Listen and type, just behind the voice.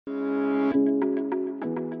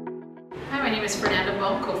is Fernanda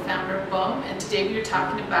Bohme, co-founder of Bohme, and today we are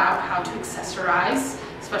talking about how to accessorize,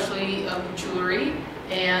 especially jewelry,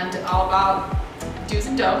 and all about do's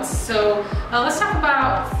and don'ts. So let's talk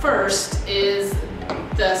about first is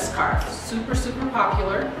the scarf. Super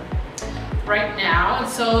popular right now, and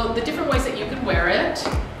so the different ways that you can wear it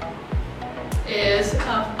is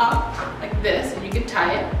up like this, and you can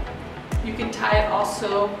tie it. You can tie it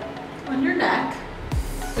also on your neck.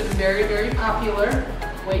 It's been a very popular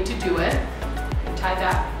way to do it. You can tie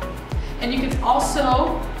that. And you can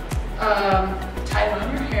also tie it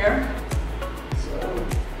on your hair. So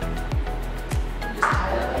just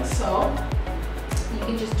tie it like so. You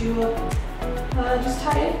can just do just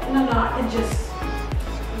tie it in a knot and just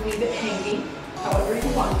leave it hanging, however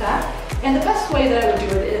you want that. And the best way that I would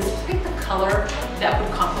do it is pick the color that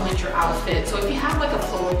would complement your outfit. So if you have like a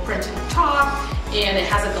floral print in the top and it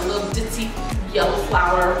has like a little ditzy yellow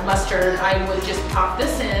flower mustard, I would just pop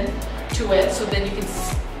this in to it so then you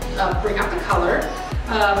can bring out the color.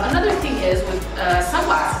 Another thing is with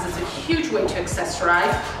sunglasses, it's a huge way to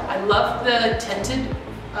accessorize. I love the tinted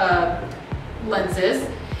lenses.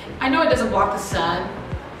 I know it doesn't block the sun,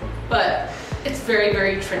 but it's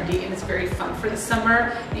very trendy and it's very fun for the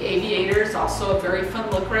summer. The aviator is also a very fun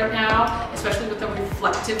look right now, especially with the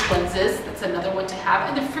reflective lenses. That's another one to have,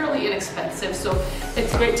 and they're fairly inexpensive, so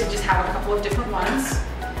it's great to just have a couple of different ones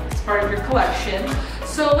as part of your collection.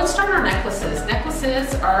 So let's start our necklaces.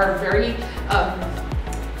 Necklaces are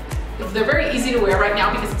they're very easy to wear right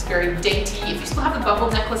now because it's very dainty. If you still have the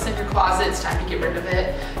bubble necklace in your closet, it's time to get rid of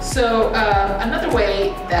it. So another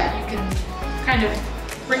way that you can kind of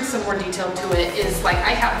bring some more detail to it is like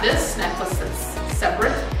I have this necklace that's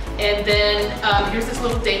separate, and then here's this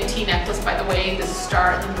little dainty necklace, by the way. This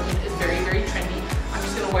star in the moon is very trendy. I'm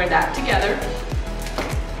just gonna wear that together.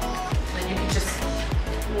 And then you can just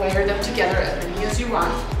layer them together as many as you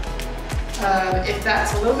want. If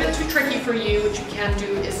that's a little bit too tricky for you, what you can do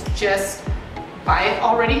is just buy it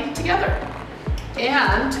already together.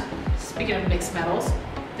 And speaking of mixed metals,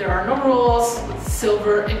 there are no rules with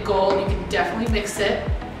silver and gold. You can definitely mix it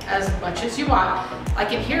as much as you want.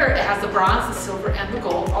 Like in here, it has the bronze, the silver, and the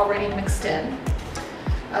gold already mixed in.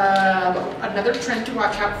 Another trend to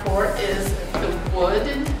watch out for is the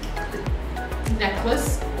wooden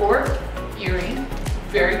necklace or earring.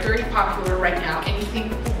 Very popular right now. Anything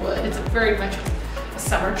with wood. It's very much a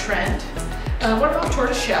summer trend. What about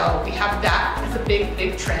tortoiseshell? We have that as a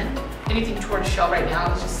big trend. Anything tortoiseshell right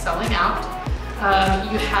now is just selling out.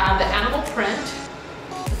 You have the animal print.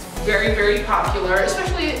 It's very popular,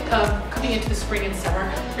 especially coming into the spring and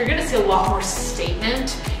summer. You're going to see a lot more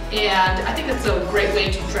statement, and I think it's a great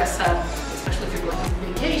way to dress up, especially if you're going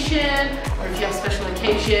on vacation or if you have a special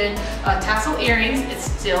occasion. Tassel earrings,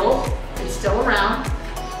 it's still around.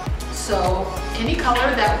 So any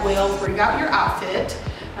color that will bring out your outfit.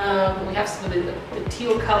 We have some of the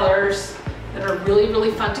teal colors that are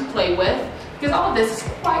really fun to play with, because all of this is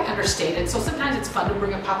quite understated. So sometimes it's fun to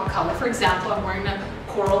bring a pop of color. For example, I'm wearing a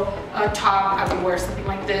coral top. I would wear something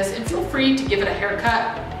like this, and feel free to give it a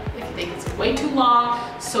haircut if you think it's way too long.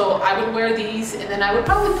 So I would wear these, and then I would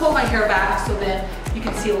probably pull my hair back so then you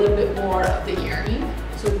can see a little bit more of the earring,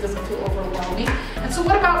 so it doesn't feel overwhelming. And so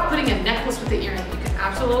what about putting a necklace with the earring? You can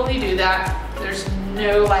absolutely do that. There's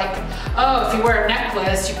no like, oh, if you wear a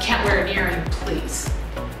necklace, you can't wear an earring, please.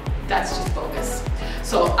 That's just bogus.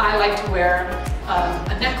 So I like to wear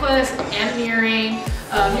a necklace and an earring.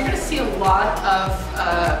 You're gonna see a lot of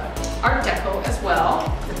Art Deco as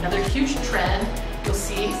well. It's another huge trend. You'll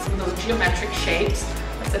see some of those geometric shapes.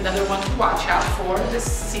 That's another one to watch out for this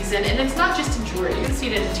season. And it's not just in jewelry. You're gonna see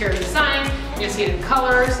it in interior design. You're gonna see it in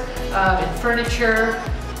colors, in furniture.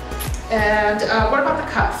 And what about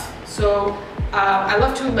the cuff? So I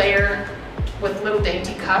love to layer with little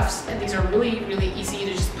dainty cuffs, and these are really easy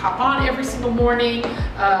to just pop on every single morning.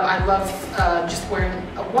 I love just wearing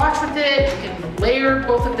a watch with it. You can layer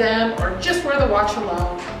both of them or just wear the watch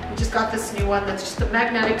alone. We just got this new one that's just a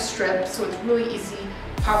magnetic strip, so it's really easy,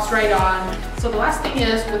 pops right on. So the last thing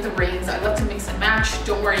is with the rings, I love to mix and match.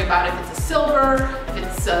 Don't worry about if it's a silver, if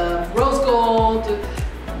it's rose gold,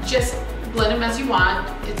 just blend them as you want.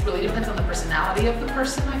 It really depends on the personality of the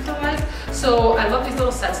person, I feel like. So I love these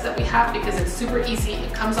little sets that we have because it's super easy.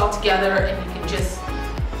 It comes all together and you can just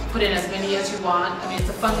put in as many as you want. I mean, it's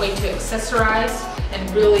a fun way to accessorize and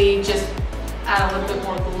really just add a little bit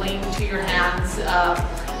more bling to your hands.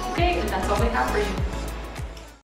 Okay, and that's all we have for you.